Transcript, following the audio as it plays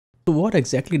So what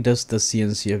exactly does the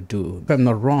CNCF do? If I'm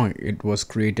not wrong, it was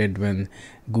created when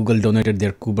Google donated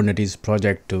their Kubernetes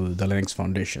project to the Linux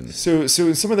Foundation. So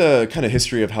some of the kind of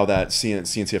history of how that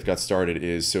CNCF got started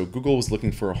is, so Google was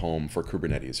looking for a home for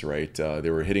Kubernetes, right? They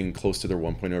were hitting close to their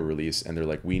 1.0 release, and they're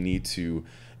like, we need to,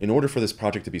 in order for this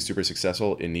project to be super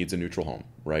successful, it needs a neutral home,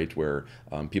 right? Where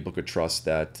people could trust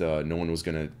that no one was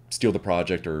going to steal the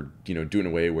project or do it in a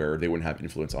way where they wouldn't have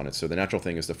influence on it. So the natural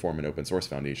thing is to form an open source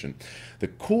foundation. The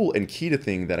cool and key to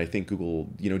thing that I think Google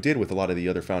did with a lot of the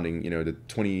other founding, the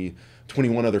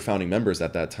 21 other founding members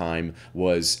at that time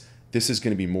was, this is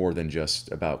going to be more than just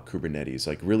about Kubernetes.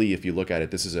 Like really, if you look at it,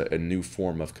 this is a new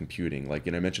form of computing. Like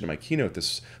I mentioned in my keynote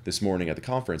this morning at the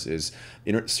conference, is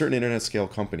certain internet scale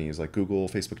companies like Google,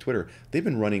 Facebook, Twitter, they've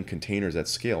been running containers at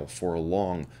scale for a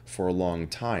long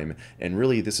time. And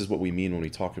really, this is what we mean when we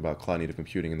talk about cloud native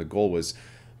computing. And the goal was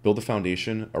build a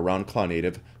foundation around cloud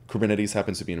native. Kubernetes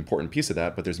happens to be an important piece of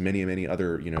that, but there's many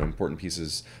other important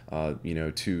pieces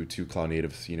to cloud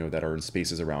native that are in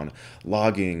spaces around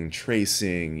logging,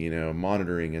 tracing,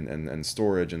 monitoring and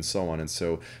storage and so on. And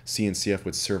so CNCF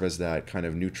would serve as that kind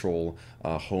of neutral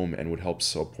home and would help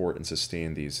support and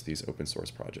sustain these open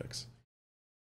source projects.